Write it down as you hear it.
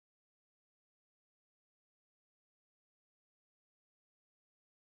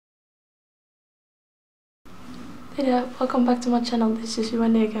Hey there, welcome back to my channel. This is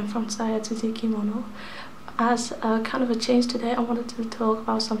Yuane again from Chayatsuji Kimono. As kind of a change today, I wanted to talk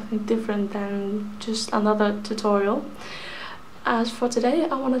about something different than just another tutorial. As for today,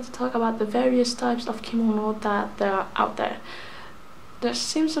 I wanted to talk about the various types of kimono that there are out there. There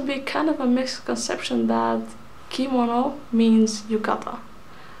seems to be kind of a misconception that kimono means yukata.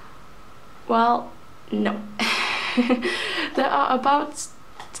 Well, no. There are about,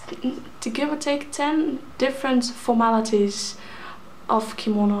 to give or take, 10 different formalities of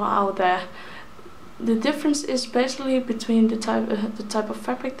kimono out there. The difference is basically between the type of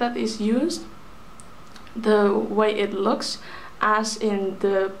fabric that is used, the way it looks, as in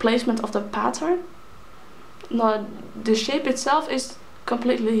the placement of the pattern. No, the shape itself is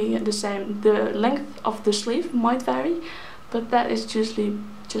completely the same. The length of the sleeve might vary, but that is usually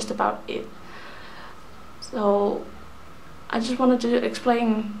just about it. So I just wanted to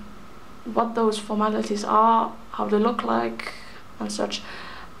explain what those formalities are, how they look like, and such.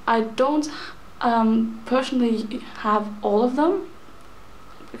 I don't personally have all of them,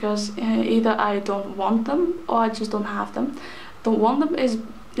 because either I don't want them or I just don't have them. Don't want them is,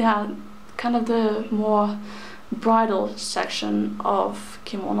 yeah, kind of the more bridal section of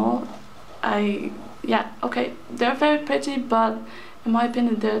kimono. Yeah, okay, they're very pretty, but in my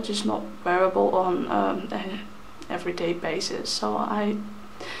opinion they're just not wearable on an everyday basis, so I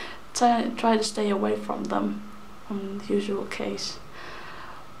try to stay away from them on the usual case.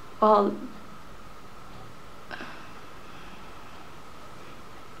 Well,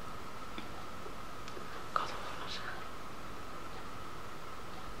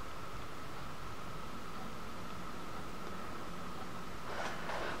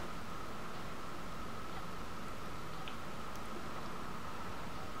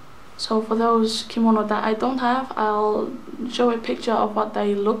 so for those kimono that I don't have, I'll show a picture of what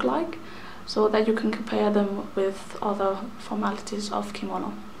they look like so that you can compare them with other formalities of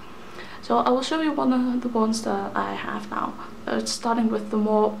kimono. So I will show you one of the ones that I have now, starting with the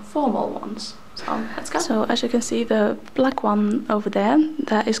more formal ones. So let's go. So as you can see, the black one over there,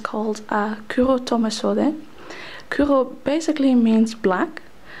 that is called a kuro tomesode. Kuro basically means black,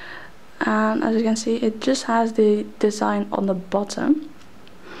 and as you can see, it just has the design on the bottom.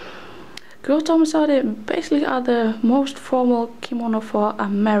 Kuro tomesode basically are the most formal kimono for a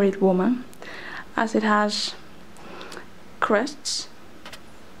married woman, as it has crests,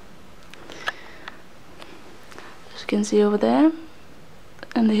 as you can see over there,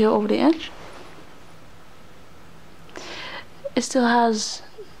 and here over the edge. It still has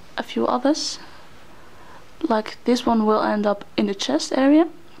a few others, like this one will end up in the chest area,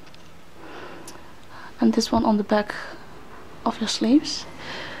 and this one on the back of your sleeves.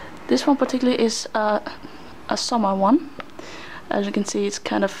 This one particularly is a summer one. As you can see, it's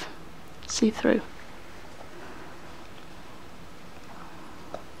kind of see-through.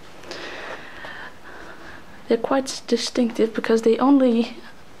 They're quite distinctive because they only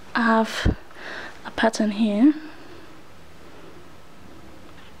have a pattern here.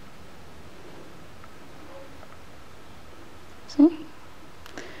 See?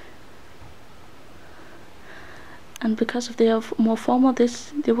 And because of they are more formal,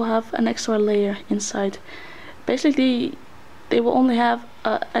 they will have an extra layer inside. Basically, they will only have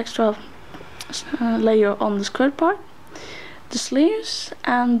an extra layer on the skirt part, the sleeves,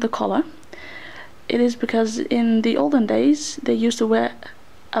 and the collar. It is because in the olden days they used to wear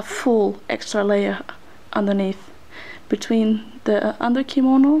a full extra layer underneath, between the under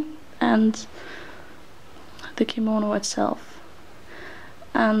kimono and the kimono itself.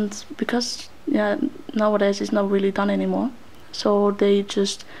 And because nowadays it's not really done anymore, so they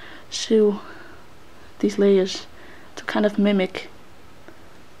just sew these layers to kind of mimic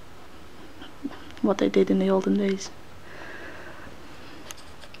what they did in the olden days.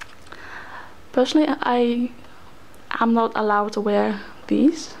 Personally, I'm not allowed to wear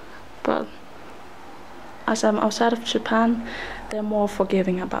these, but as I'm outside of Japan, they're more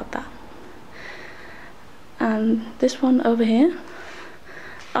forgiving about that. And this one over here,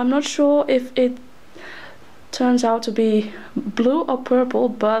 I'm not sure if it turns out to be blue or purple,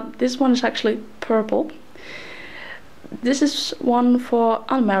 but this one is actually purple. This is one for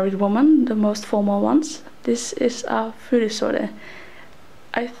unmarried women, the most formal ones. This is a furisode.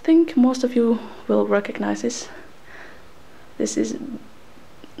 I think most of you will recognize this. This is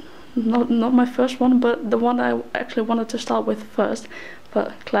not my first one, but the one I actually wanted to start with first,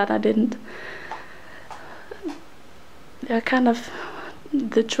 but glad I didn't. They're kind of,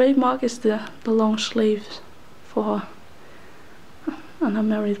 the trademark is the long sleeves for an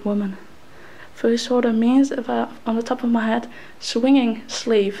unmarried woman. Furisode means, if on the top of my head, swinging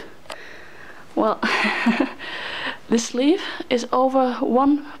sleeve. Well, The sleeve is over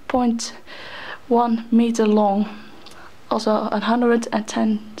 1.1 meter long, also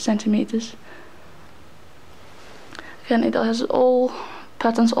 110 centimeters. Again, it has all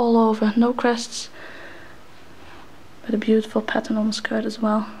patterns all over, no crests, but a beautiful pattern on the skirt as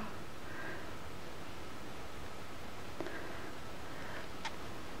well.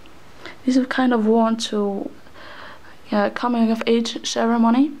 These are kind of worn to coming of age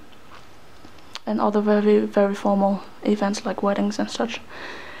ceremony and other very formal events like weddings and such.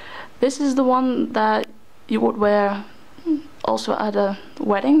 This is the one that you would wear also at a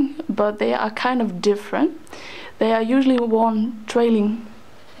wedding, but they are kind of different. They are usually worn trailing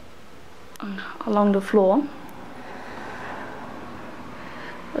along the floor,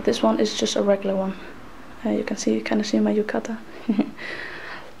 but this one is just a regular one. You can see, kind of see my yukata.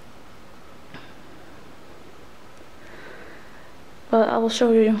 But I will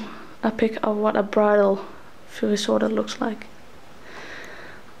show you a pic of what a bridal furisorda looks like.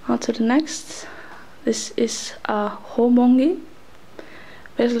 On to the next. This is a homongi,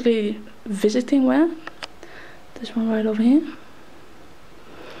 basically visiting wear. This one right over here.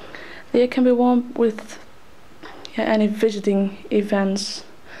 They can be worn with any visiting events,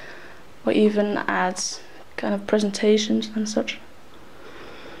 or even at kind of presentations and such.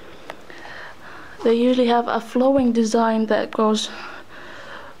 They usually have a flowing design that goes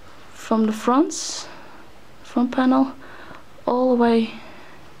from the front panel all the way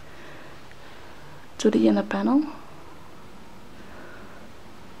to the inner panel.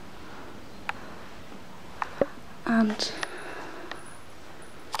 And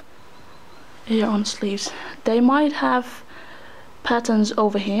here on sleeves. They might have patterns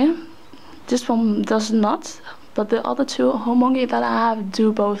over here. This one does not. But the other two homongi that I have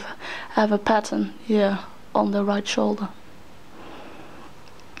do both have a pattern here on the right shoulder.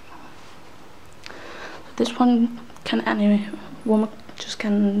 This one can any woman just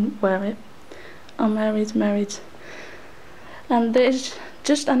can wear it. Unmarried, married. And there's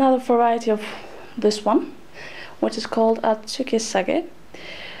just another variety of this one, which is called a tsukisage.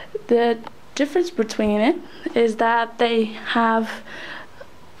 The difference between it is that they have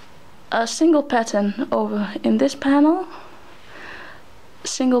a single pattern over in this panel,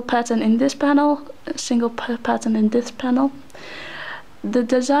 single pattern in this panel, single pattern in this panel. The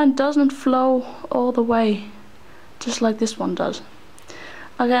design doesn't flow all the way, just like this one does.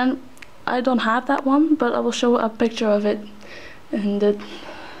 Again, I don't have that one, but I will show a picture of it in the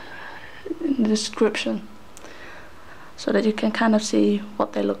description, so that you can kind of see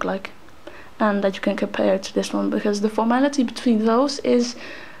what they look like, and that you can compare it to this one, because the formality between those is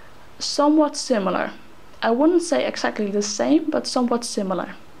somewhat similar. I wouldn't say exactly the same, but somewhat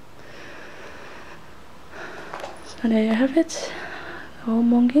similar. So there you have it,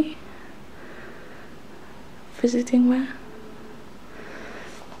 homongi, visiting wear.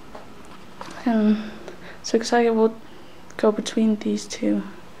 And tsukisage would go between these two.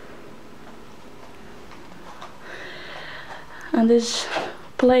 And this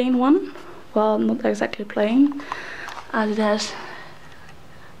plain one, well, not exactly plain, as it has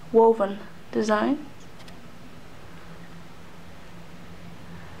woven design.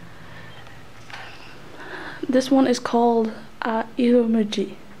 This one is called a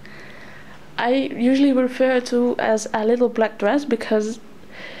iromuji. I usually refer to as a little black dress because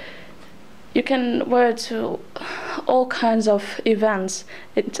you can wear it to all kinds of events.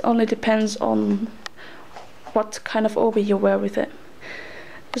 It only depends on what kind of obi you wear with it.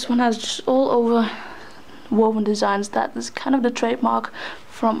 This one has just all over woven designs. That is kind of the trademark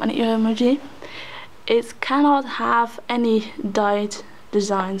from an iromuji. It cannot have any dyed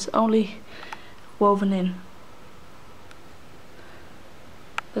designs, only woven in.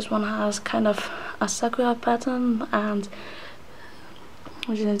 This one has kind of a sakura pattern, and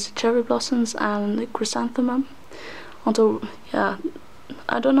which is cherry blossoms and chrysanthemum. Although, yeah,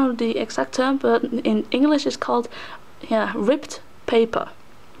 I don't know the exact term, but in English it's called, ripped paper.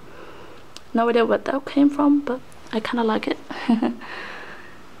 No idea where that came from, but I kind of like it.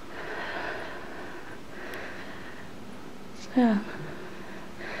 So, yeah,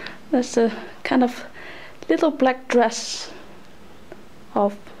 that's the kind of little black dress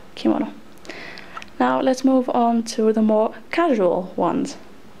of kimono. Now let's move on to the more casual ones.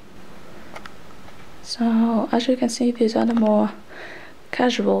 So as you can see, these are the more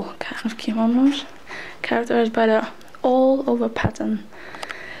casual kind of kimonos, characterized by the all over pattern.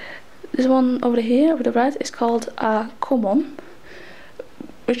 This one over here with the red is called a komon,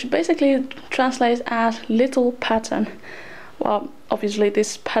 which basically translates as little pattern. Well, obviously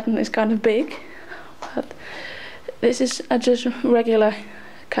this pattern is kind of big, but this is a just regular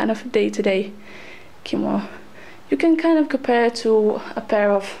kind of day-to-day kimono. You can kind of compare it to a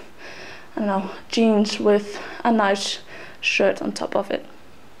pair of, I don't know, jeans with a nice shirt on top of it.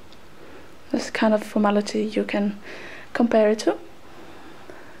 This kind of formality you can compare it to.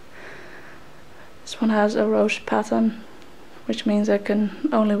 This one has a rose pattern, which means I can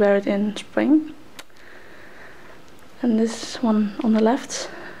only wear it in spring. And this one on the left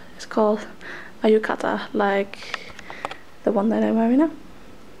is called a yukata, like the one that I'm wearing now.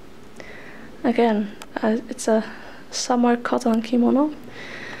 Again, it's a summer cotton kimono.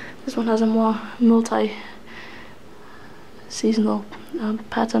 This one has a more multi-seasonal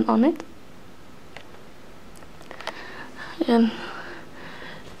pattern on it. And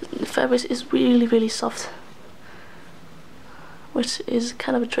the fabric is really, really soft, which is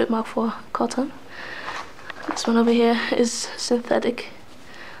kind of a trademark for cotton. This one over here is synthetic.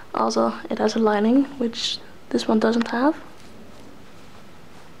 Also, it has a lining, which this one doesn't have.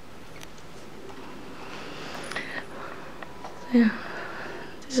 Yeah,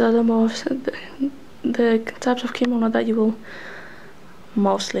 these are the types of kimono that you will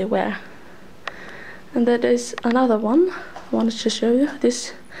mostly wear. And there is another one I wanted to show you.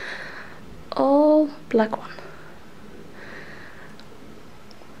 This all black one.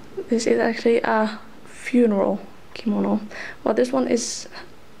 This is actually a funeral kimono. Well, this one is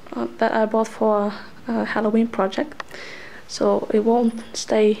that I bought for a Halloween project, so it won't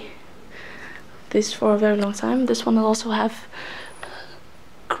stay this for a very long time. This one will also have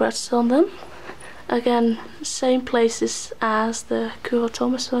crests on them. Again, same places as the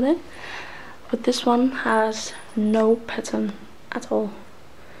Kurotome Sode, but this one has no pattern at all.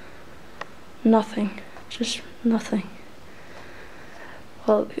 Nothing, just nothing.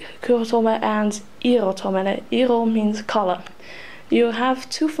 Well, Kurotome and Irotome. Iro means color. You have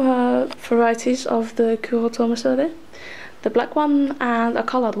two varieties of the Kurotome Sode, the black one and a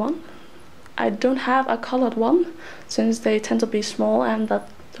colored one. I don't have a colored one since they tend to be small and that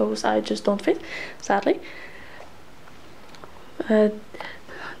those I just don't fit, sadly. The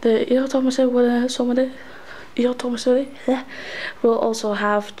Irotome Sode will also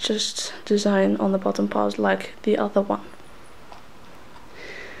have just design on the bottom part like the other one.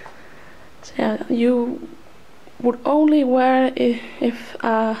 So yeah, you would only wear it if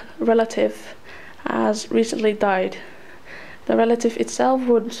a relative has recently died. The relative itself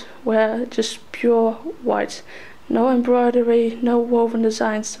would wear just pure white, no embroidery, no woven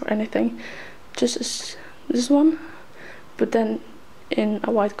designs or anything, just as this one, but then in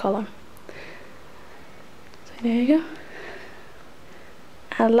a white color. So there you go.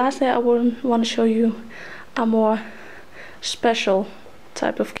 And lastly, I would want to show you a more special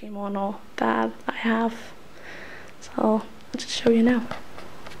type of kimono that I have. So I'll just show you now.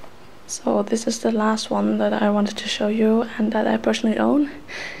 So this is the last one that I wanted to show you and that I personally own.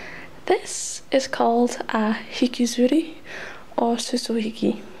 This is called a hikizuri or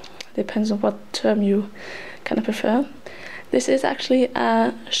susuhiki. Depends on what term you kind of prefer. This is actually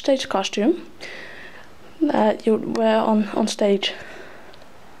a stage costume that you would wear on stage.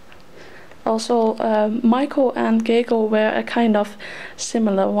 Also, Maiko and Geiko wear a kind of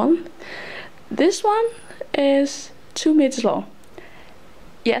similar one. This one is 2 meters long.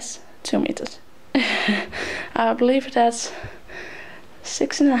 Yes, 2 meters. I believe that's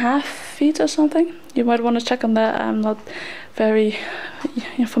 6.5 feet or something. You might want to check on that. I'm not very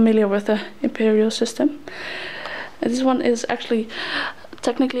familiar with the imperial system. This one is actually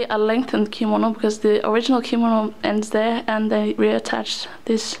technically a lengthened kimono because the original kimono ends there and they reattach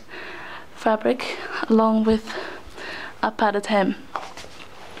this fabric along with a padded hem.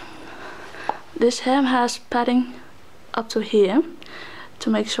 This hem has padding up to here to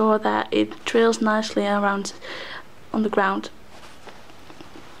make sure that it trails nicely around on the ground.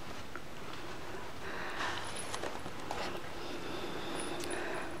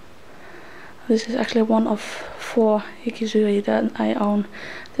 This is actually one of 4 hikizuri that I own.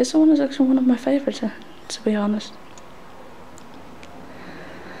 This one is actually one of my favorites, to be honest.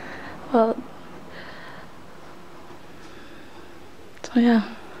 Well, so yeah,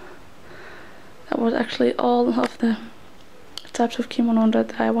 that was actually all of the types of kimono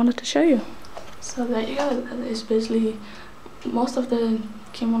that I wanted to show you. So there you go, that is basically most of the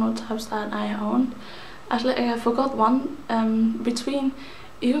kimono types that I own. Actually, I forgot one. Between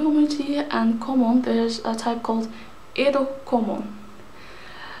Iromiti and Komon, there's a type called Edo Komon.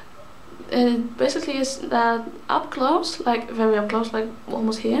 It basically is that up close, like very up close, like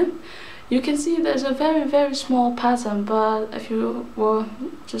almost here, you can see there's a very, very small pattern, but if you were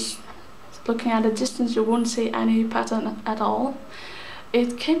just looking at a distance, you wouldn't see any pattern at all.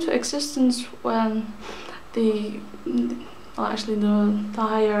 It came to existence when or actually the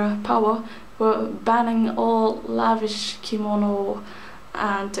higher power, were banning all lavish kimono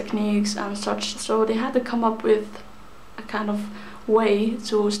and techniques and such. So they had to come up with a kind of way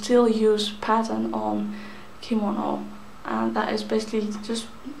to still use pattern on kimono, and that is basically just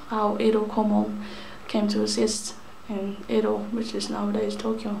how Edo Komon came to exist in Edo, which is nowadays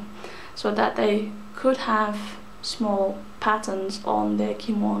Tokyo, so that they could have small patterns on their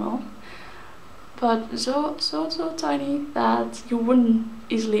kimono, but so tiny that you wouldn't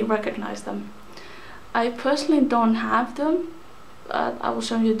easily recognize them. I personally don't have them, but I will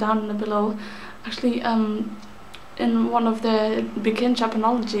show you down below. Actually, in one of the Begin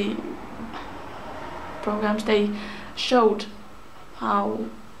Japanology programs, they showed how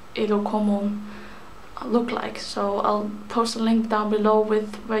Edo Komon look like, so I'll post a link down below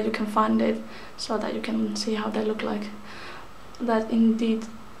with where you can find it, so that you can see how they look like. That indeed,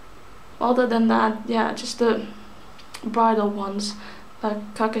 other than that, yeah, just the bridal ones,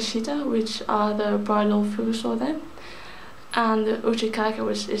 like kakeshita, which are the bridal furusode, and the uchikake,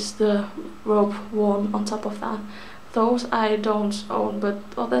 which is the robe worn on top of that. Those I don't own, but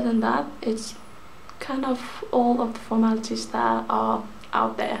other than that, it's kind of all of the formalities that are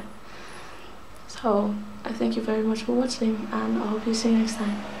out there. So I thank you very much for watching, and I hope you see you next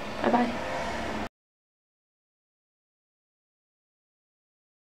time. Bye bye.